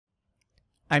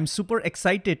I'm super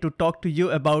excited to talk to you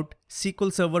about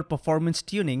SQL Server Performance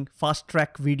Tuning Fast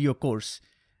Track video course.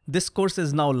 This course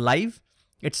is now live.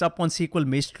 It's up on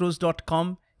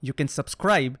SQLmaestros.com. You can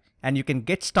subscribe and you can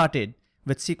get started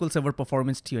with SQL Server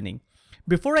Performance Tuning.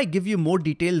 Before I give you more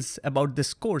details about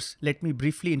this course, let me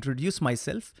briefly introduce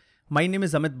myself. My name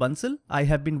is Amit Bansal. I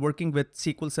have been working with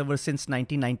SQL Server since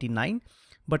 1999.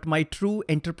 But my true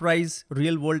enterprise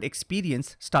real-world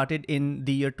experience started in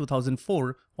the year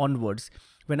 2004 onwards,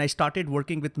 when I started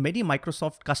working with many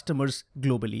Microsoft customers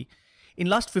globally. In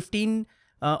last 15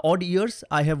 odd years,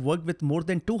 I have worked with more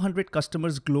than 200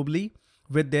 customers globally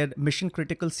with their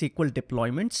mission-critical SQL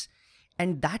deployments,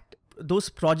 and those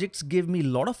projects gave me a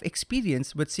lot of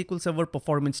experience with SQL Server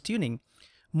Performance Tuning.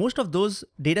 Most of those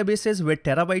databases were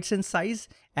terabytes in size,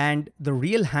 and the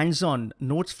real hands-on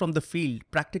notes from the field,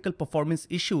 practical performance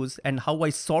issues, and how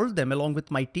I solved them along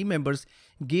with my team members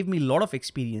gave me a lot of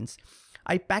experience.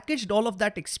 I packaged all of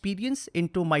that experience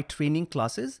into my training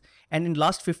classes, and in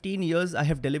last 15 years, I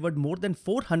have delivered more than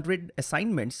 400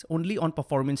 assignments only on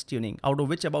performance tuning, out of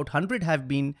which about 100 have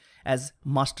been as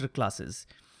master classes.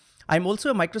 I'm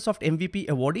also a Microsoft MVP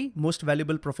awardee, Most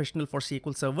Valuable Professional for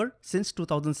SQL Server since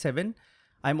 2007.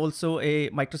 I'm also a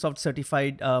Microsoft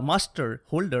certified master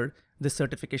holder. This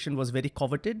certification was very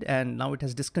coveted and now it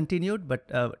has discontinued, but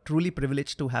truly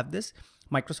privileged to have this.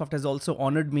 Microsoft has also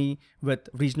honored me with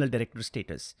regional director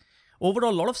status.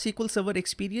 Overall, a lot of SQL Server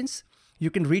experience. You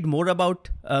can read more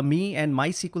about me and my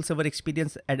SQL Server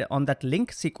experience on that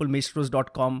link,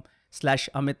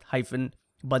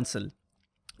 SQLmaestros.com/Amit-Bansal.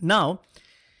 Now,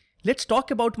 let's talk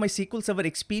about my SQL Server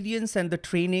experience and the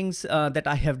trainings that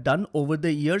I have done over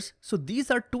the years. So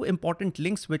these are two important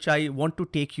links which I want to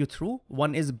take you through.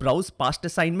 One is browse past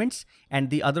assignments and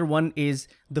the other one is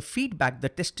the feedback, the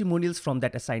testimonials from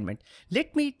that assignment.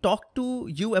 Let me talk to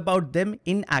you about them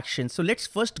in action. So let's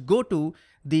first go to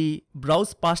the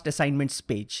browse past assignments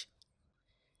page.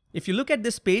 If you look at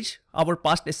this page, our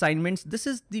past assignments, this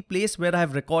is the place where I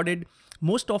have recorded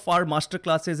most of our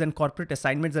masterclasses and corporate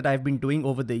assignments that I've been doing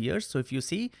over the years. So if you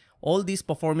see all these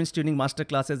performance tuning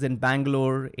masterclasses in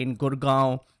Bangalore, in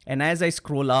Gurgaon, and as I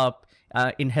scroll up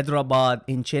in Hyderabad,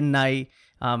 in Chennai,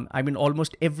 I'm in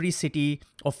almost every city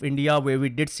of India where we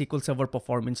did SQL Server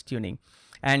performance tuning.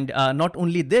 And not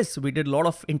only this, we did a lot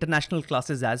of international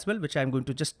classes as well, which I'm going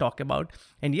to just talk about.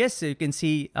 And yes, you can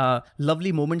see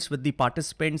lovely moments with the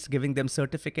participants, giving them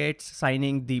certificates,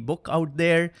 signing the book out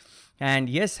there.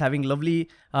 And yes, having lovely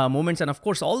moments. And of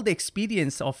course, all the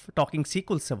experience of talking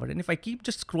SQL Server. And if I keep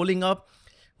just scrolling up,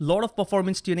 a lot of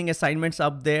performance tuning assignments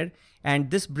up there. And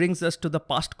this brings us to the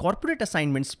past corporate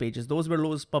assignments pages. Those were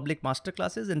those public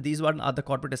masterclasses and these were other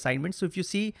corporate assignments. So if you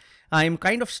see, I'm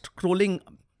kind of scrolling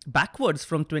backwards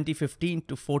from 2015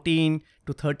 to 14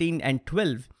 to 13 and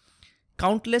 12.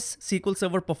 Countless SQL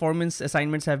Server performance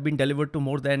assignments have been delivered to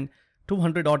more than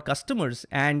 200 odd customers.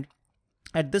 And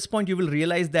at this point, you will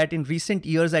realize that in recent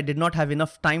years, I did not have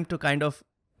enough time to kind of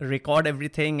record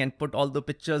everything and put all the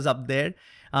pictures up there.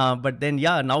 But then,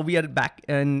 yeah, now we are back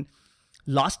in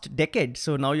last decade.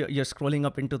 So now you're scrolling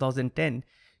up in 2010.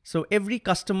 So every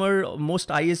customer, most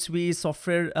ISV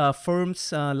software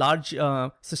firms, large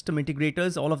system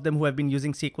integrators, all of them who have been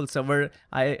using SQL Server,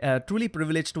 I truly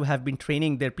privileged to have been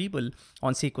training their people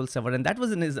on SQL Server. And that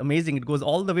is amazing. It goes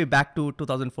all the way back to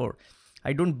 2004.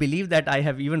 I don't believe that I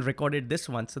have even recorded this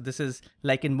one. So this is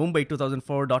like in Mumbai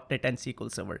 2004, .NET and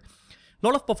SQL Server. A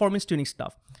lot of performance tuning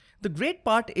stuff. The great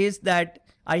part is that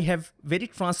I have very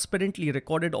transparently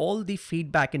recorded all the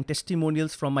feedback and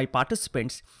testimonials from my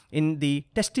participants in the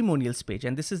testimonials page.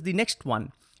 And this is the next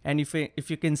one. And if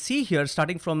you can see here,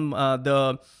 starting from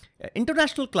the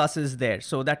international classes there.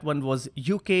 So that one was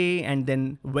UK and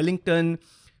then Wellington,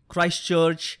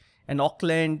 Christchurch and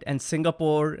Auckland and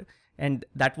Singapore. And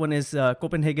that one is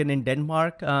Copenhagen in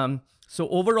Denmark. So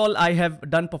overall, I have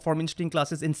done performance tuning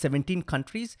classes in 17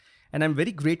 countries. And I'm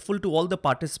very grateful to all the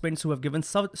participants who have given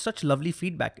such lovely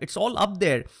feedback. It's all up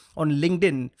there on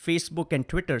LinkedIn, Facebook, and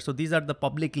Twitter. So these are the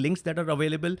public links that are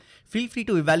available. Feel free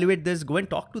to evaluate this, go and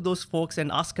talk to those folks and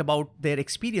ask about their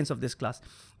experience of this class.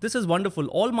 This is wonderful.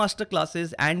 All master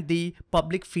classes and the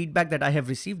public feedback that I have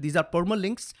received, these are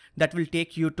permalinks that will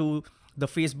take you to the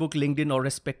Facebook, LinkedIn, or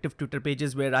respective Twitter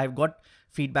pages where I've got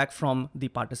feedback from the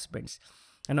participants.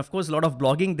 And of course, a lot of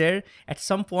blogging there. At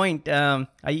some point, I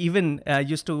even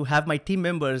used to have my team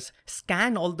members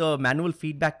scan all the manual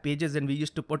feedback pages and we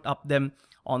used to put up them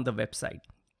on the website.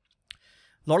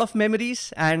 A lot of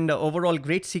memories and overall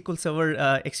great SQL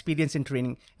Server experience in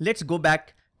training. Let's go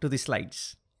back to the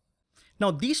slides. Now,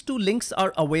 these two links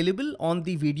are available on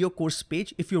the video course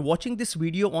page. If you're watching this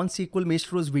video on SQL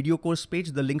Maestro's video course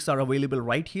page, the links are available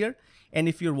right here. And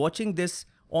if you're watching this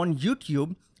on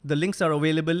YouTube, the links are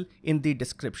available in the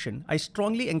description. I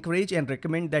strongly encourage and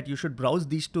recommend that you should browse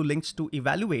these two links to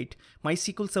evaluate my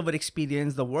SQL Server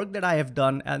experience, the work that I have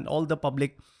done, and all the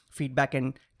public feedback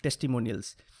and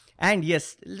testimonials. And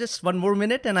yes, just one more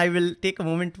minute and I will take a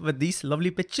moment with these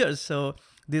lovely pictures. So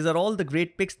these are all the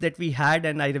great pics that we had,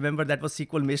 and I remember that was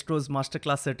SQL Maestro's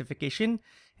masterclass certification.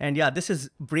 And yeah, this is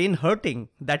brain hurting,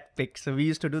 that pic. So we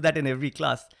used to do that in every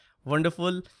class.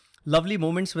 Wonderful, lovely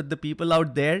moments with the people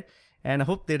out there. And I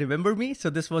hope they remember me. So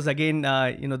this was again,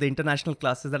 the international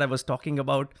classes that I was talking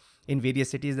about in various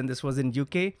cities, and this was in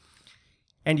UK.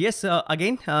 And yes,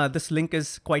 again, this link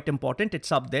is quite important.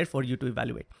 It's up there for you to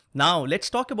evaluate. Now, let's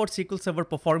talk about SQL Server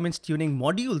performance tuning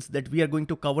modules that we are going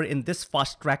to cover in this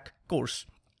fast track course.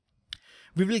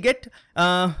 We will get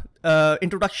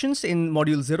introductions in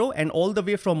module 0, and all the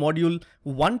way from module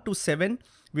 1 to 7,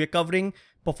 we are covering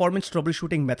performance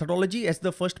troubleshooting methodology as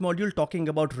the first module, talking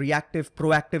about reactive,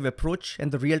 proactive approach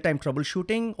and the real-time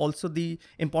troubleshooting. Also the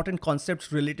important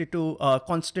concepts related to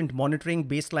constant monitoring,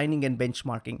 baselining and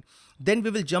benchmarking. Then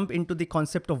we will jump into the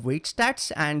concept of weight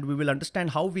stats, and we will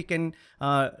understand how we can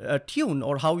tune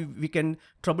or how we can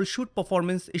troubleshoot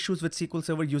performance issues with SQL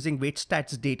Server using weight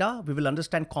stats data. We will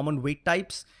understand common weight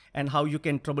types and how you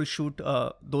can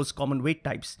troubleshoot those common weight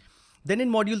types. Then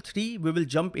in module 3, we will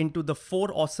jump into the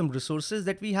 4 awesome resources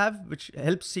that we have, which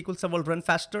helps SQL Server run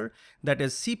faster. That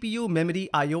is CPU, memory,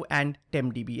 IO, and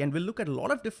TempDB. And we'll look at a lot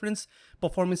of different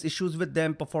performance issues with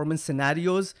them, performance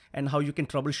scenarios, and how you can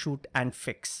troubleshoot and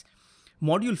fix.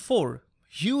 Module 4,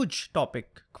 huge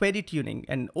topic, query tuning,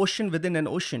 an ocean within an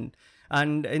ocean.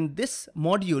 And in this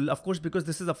module, of course, because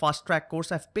this is a fast track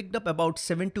course, I've picked up about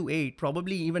 7 to 8,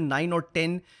 probably even 9 or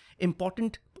 10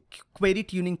 important query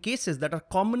tuning cases that are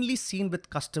commonly seen with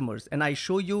customers. And I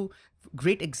show you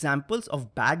great examples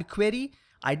of bad query,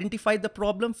 identify the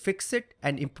problem, fix it,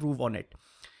 and improve on it.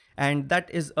 And that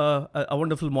is a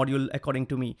wonderful module according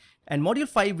to me. And module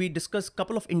 5, we discuss a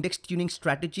couple of index tuning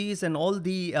strategies and all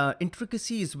the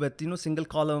intricacies with single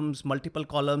columns, multiple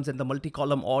columns, and the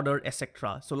multi-column order,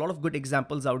 etc. So a lot of good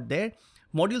examples out there.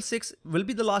 Module 6 will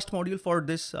be the last module for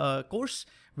this course,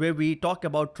 where we talk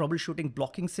about troubleshooting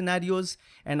blocking scenarios,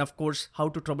 and of course how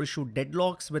to troubleshoot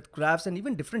deadlocks with graphs and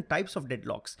even different types of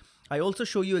deadlocks. I also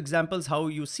show you examples how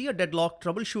you see a deadlock,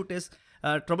 troubleshoot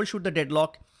the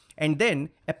deadlock, and then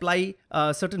apply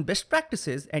certain best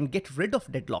practices and get rid of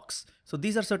deadlocks. So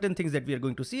these are certain things that we are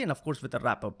going to see, and of course with a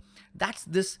wrap up. That's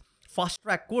this fast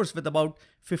track course with about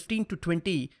 15 to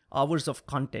 20 hours of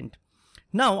content.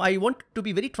 Now, I want to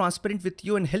be very transparent with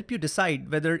you and help you decide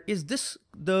whether is this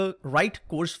the right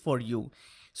course for you.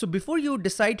 So before you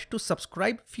decide to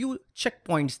subscribe, few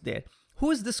checkpoints there.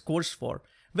 Who is this course for?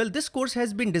 Well, this course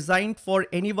has been designed for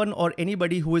anyone or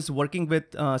anybody who is working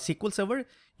with SQL Server.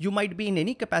 You might be in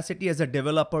any capacity as a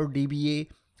developer, DBA,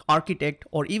 architect,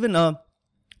 or even a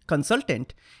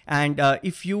consultant. And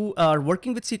if you are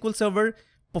working with SQL Server,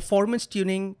 performance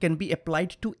tuning can be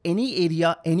applied to any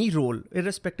area, any role,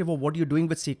 irrespective of what you're doing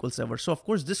with SQL Server. So of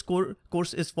course, this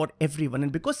course is for everyone.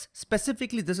 And because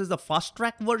specifically this is the fast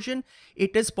track version,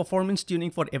 it is performance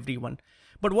tuning for everyone.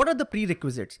 But what are the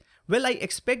prerequisites? Well, I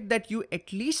expect that you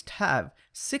at least have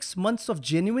 6 months of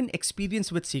genuine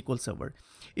experience with SQL Server.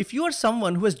 If you are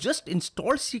someone who has just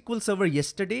installed SQL Server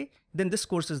yesterday, then this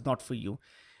course is not for you.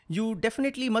 You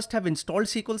definitely must have installed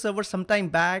SQL Server some time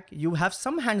back. You have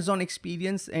some hands-on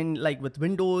experience in with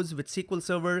Windows, with SQL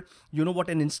Server. You know what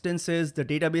an instance is, the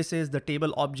database is, the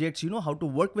table objects. You know how to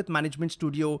work with Management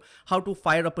Studio, how to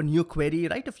fire up a new query,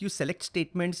 write a few select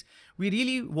statements.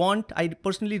 I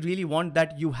personally really want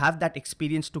that you have that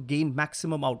experience to gain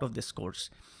maximum out of this course.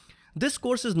 This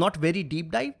course is not very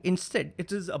deep dive. Instead,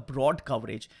 it is a broad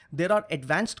coverage. There are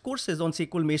advanced courses on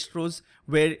SQL Maestros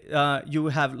where you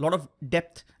have a lot of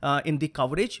depth in the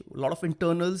coverage, a lot of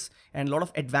internals and a lot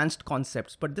of advanced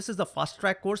concepts. But this is a fast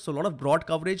track course, so a lot of broad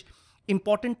coverage,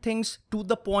 important things to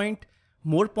the point,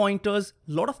 more pointers,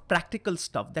 a lot of practical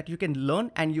stuff that you can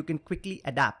learn and you can quickly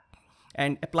adapt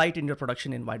and apply it in your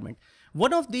production environment.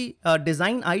 One of the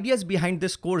design ideas behind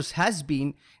this course has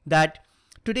been that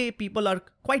today, people are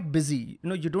quite busy.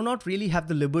 You do not really have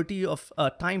the liberty of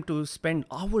time to spend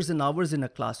hours and hours in a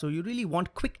class. So you really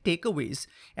want quick takeaways.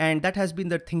 And that has been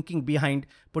the thinking behind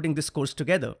putting this course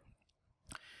together.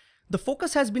 The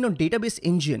focus has been on database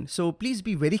engine. So please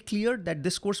be very clear that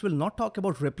this course will not talk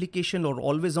about replication or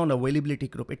always on availability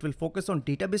group. It will focus on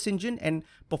database engine and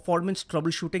performance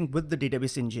troubleshooting with the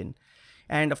database engine.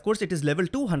 And of course, it is level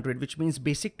 200, which means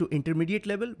basic to intermediate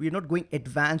level. We're not going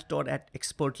advanced or at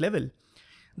expert level.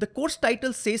 The course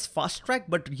title says fast track,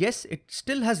 but yes, it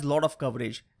still has a lot of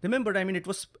coverage. Remember, I mean, it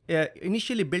was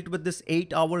initially built with this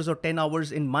 8 hours or 10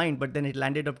 hours in mind, but then it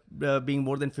landed up being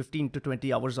more than 15 to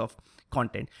 20 hours of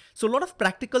content. So a lot of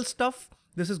practical stuff.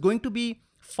 This is going to be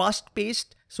fast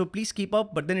paced, so please keep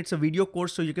up. But then it's a video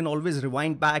course, so you can always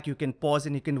rewind back, you can pause,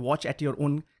 and you can watch at your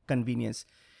own convenience.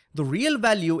 The real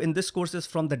value in this course is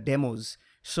from the demos.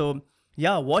 So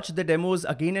yeah, watch the demos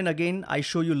again and again. I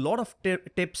show you a lot of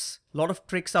tips, a lot of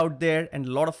tricks out there, and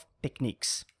a lot of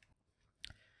techniques.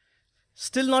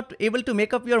 Still not able to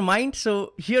make up your mind?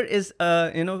 So here is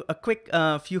a quick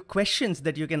few questions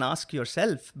that you can ask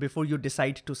yourself before you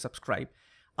decide to subscribe.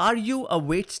 Are you a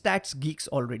weight stats geeks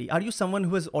already? Are you someone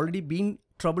who has already been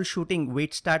troubleshooting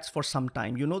weight stats for some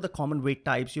time? You know the common weight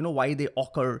types, you know why they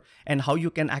occur and how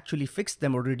you can actually fix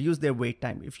them or reduce their wait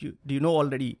time. Do you know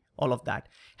already all of that?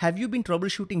 Have you been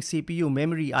troubleshooting CPU,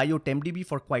 memory, IO, TempDB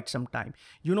for quite some time?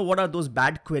 You know what are those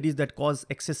bad queries that cause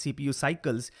excess CPU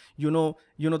cycles? You know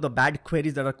the bad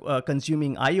queries that are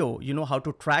consuming IO. You know how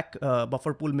to track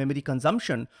buffer pool memory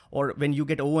consumption, or when you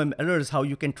get OM errors, how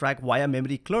you can track via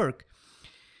memory clerk.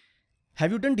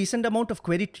 Have you done decent amount of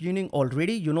query tuning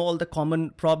already? You know all the common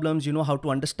problems, you know how to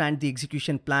understand the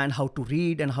execution plan, how to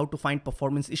read and how to find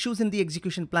performance issues in the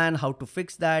execution plan, how to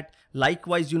fix that.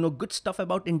 Likewise, you know good stuff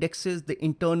about indexes, the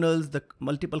internals, the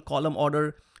multiple column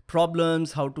order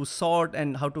problems, how to sort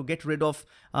and how to get rid of,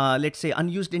 let's say,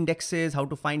 unused indexes, how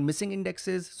to find missing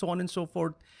indexes, so on and so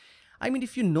forth. I mean,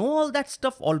 if you know all that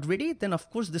stuff already, then of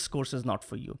course this course is not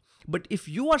for you. But if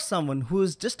you are someone who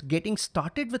is just getting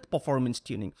started with performance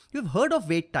tuning, you've heard of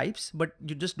weight types, but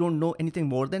you just don't know anything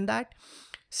more than that.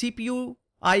 CPU,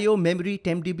 IO, memory,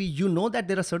 TempDB, you know that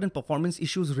there are certain performance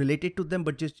issues related to them,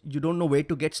 but just you don't know where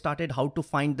to get started, how to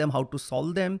find them, how to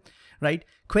solve them, right?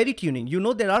 Query tuning, you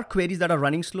know there are queries that are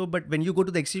running slow, but when you go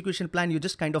to the execution plan, you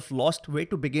just kind of lost where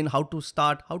to begin, how to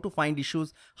start, how to find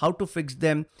issues, how to fix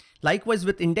them. Likewise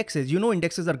with indexes, you know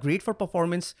indexes are great for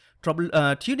performance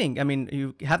tuning. I mean,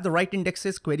 you have the right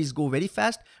indexes, queries go very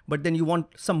fast, but then you want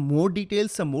some more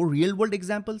details, some more real world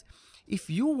examples. If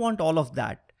you want all of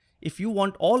that,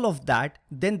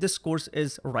 then this course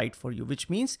is right for you, which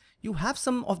means you have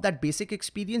some of that basic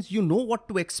experience, you know what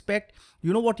to expect,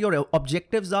 you know what your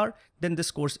objectives are, then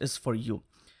this course is for you.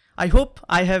 I hope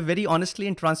I have very honestly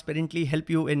and transparently helped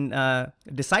you in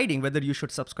deciding whether you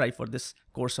should subscribe for this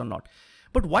course or not.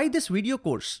 But why this video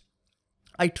course?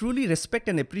 I truly respect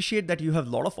and appreciate that you have a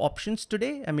lot of options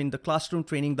today. I mean, the classroom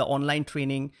training, the online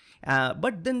training,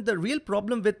 but then the real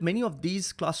problem with many of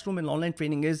these classroom and online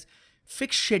training is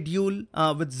fixed schedule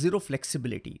with zero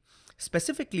flexibility.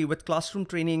 Specifically with classroom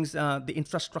trainings, the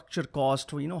infrastructure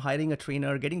cost, hiring a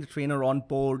trainer, getting the trainer on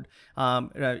board,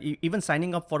 even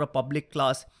signing up for a public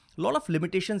class, a lot of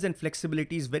limitations and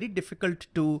flexibility is very difficult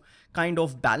to kind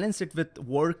of balance it with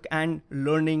work and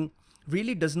learning.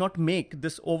 Really does not make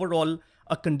this overall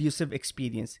a conducive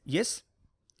experience. Yes,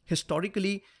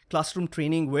 historically, classroom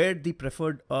training were the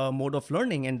preferred mode of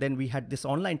learning, and then we had this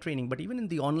online training. But even in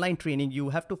the online training, you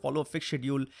have to follow a fixed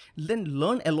schedule, then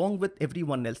learn along with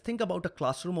everyone else. Think about a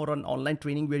classroom or an online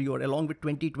training where you are along with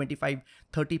 20, 25,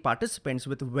 30 participants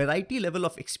with a variety level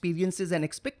of experiences and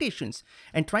expectations,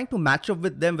 and trying to match up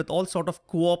with them with all sort of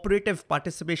cooperative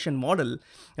participation model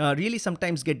really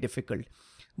sometimes get difficult.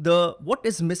 What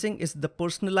is missing is the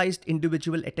personalized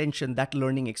individual attention, that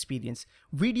learning experience.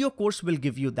 Video course will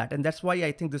give you that, and that's why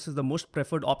I think this is the most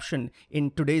preferred option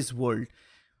in today's world.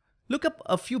 Look up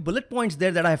a few bullet points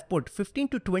there that I have put. 15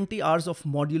 to 20 hours of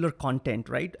modular content,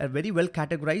 right? Are very well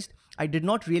categorized. I did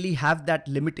not really have that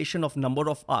limitation of number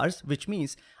of hours, which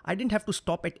means I didn't have to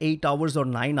stop at 8 hours or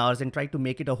 9 hours and try to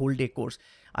make it a whole day course.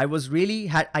 I really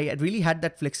had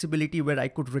that flexibility where I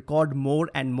could record more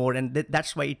and more, and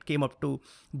that's why it came up to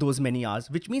those many hours,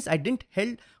 which means I didn't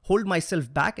hold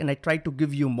myself back, and I tried to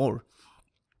give you more.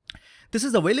 This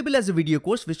is available as a video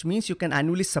course, which means you can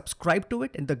annually subscribe to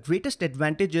it. And the greatest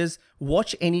advantage is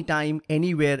watch anytime,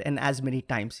 anywhere, and as many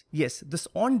times. Yes, this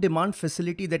on-demand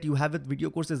facility that you have with video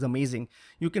course is amazing.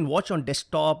 You can watch on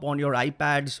desktop, on your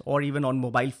iPads, or even on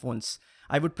mobile phones.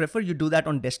 I would prefer you do that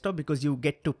on desktop because you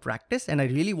get to practice, and I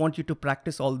really want you to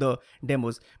practice all the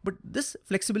demos. But this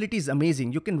flexibility is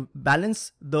amazing. You can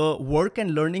balance the work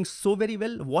and learning so very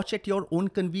well. Watch at your own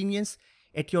convenience,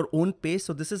 at your own pace.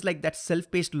 So this is like that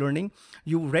self-paced learning.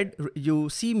 You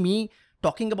see me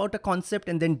talking about a concept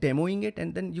and then demoing it,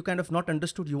 and then you kind of not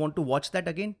understood. You want to watch that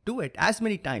again? Do it as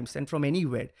many times and from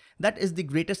anywhere. That is the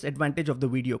greatest advantage of the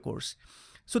video course.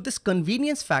 So this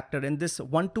convenience factor and this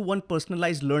one-to-one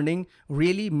personalized learning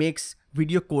really makes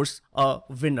video course a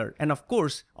winner. And of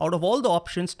course, out of all the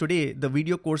options today, the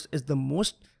video course is the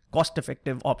most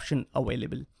cost-effective option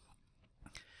available.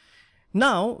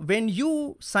 Now, when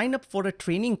you sign up for a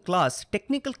training class,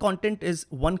 technical content is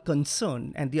one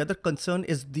concern, and the other concern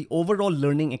is the overall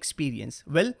learning experience.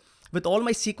 Well, with all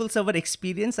my SQL Server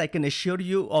experience, I can assure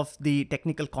you of the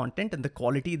technical content and the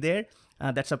quality there.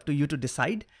 That's up to you to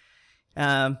decide.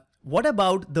 What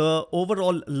about the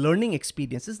overall learning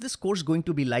experience? Is this course going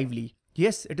to be lively?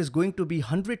 Yes, it is going to be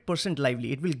 100%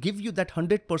 lively. It will give you that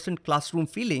 100% classroom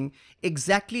feeling,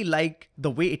 exactly like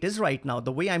the way it is right now,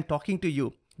 the way I'm talking to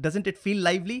you. Doesn't it feel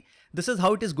lively? This is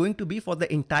how it is going to be for the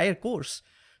entire course.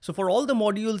 So for all the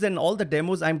modules and all the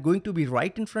demos, I'm going to be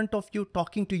right in front of you,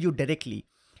 talking to you directly.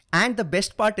 And the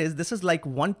best part is this is like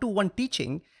one-to-one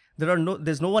teaching.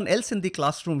 There's no one else in the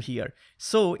classroom here.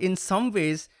 So in some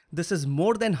ways, this is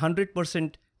more than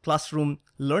 100% classroom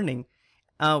learning.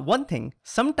 One thing,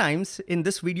 sometimes in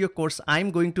this video course, I'm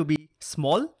going to be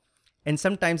small and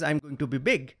sometimes I'm going to be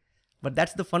big. But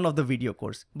that's the fun of the video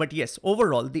course. But yes,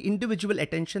 overall, the individual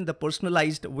attention, the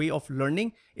personalized way of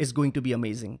learning is going to be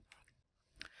amazing.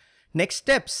 Next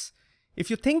steps. If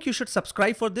you think you should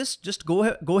subscribe for this, just go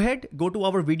ahead, go to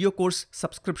our video course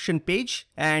subscription page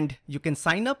and you can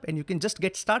sign up and you can just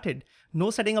get started. No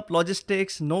setting up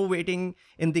logistics, no waiting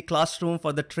in the classroom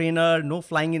for the trainer, no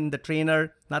flying in the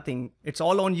trainer, nothing. It's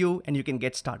all on you and you can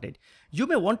get started. You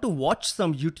may want to watch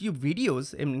some YouTube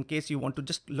videos in case you want to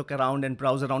just look around and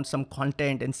browse around some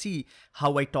content and see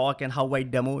how I talk and how I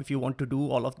demo. If you want to do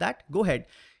all of that, go ahead.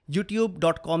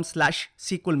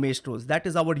 youtube.com/SQL Maestros. That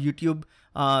is our YouTube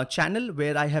channel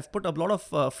where I have put a lot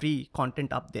of free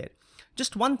content up there.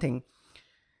 Just one thing,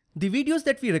 the videos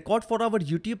that we record for our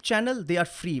YouTube channel, they are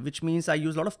free, which means I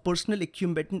use a lot of personal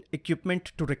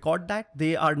equipment to record that.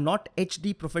 They are not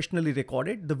HD professionally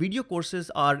recorded. The video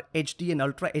courses are HD and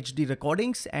Ultra HD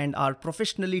recordings and are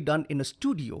professionally done in a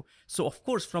studio. So of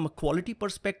course, from a quality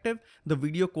perspective, the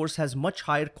video course has much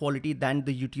higher quality than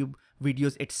the YouTube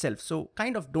videos itself. So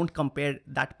kind of don't compare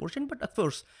that portion, but of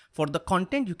course, for the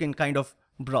content, you can kind of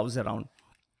browse around.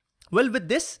 Well, with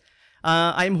this,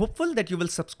 I am hopeful that you will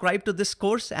subscribe to this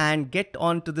course and get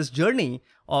on to this journey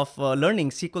of learning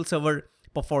SQL Server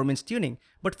performance tuning.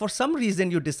 But for some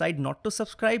reason you decide not to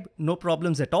subscribe, no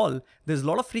problems at all. There's a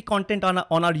lot of free content on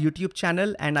our YouTube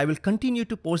channel and I will continue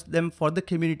to post them for the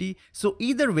community. So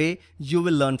either way, you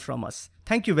will learn from us.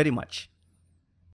 Thank you very much.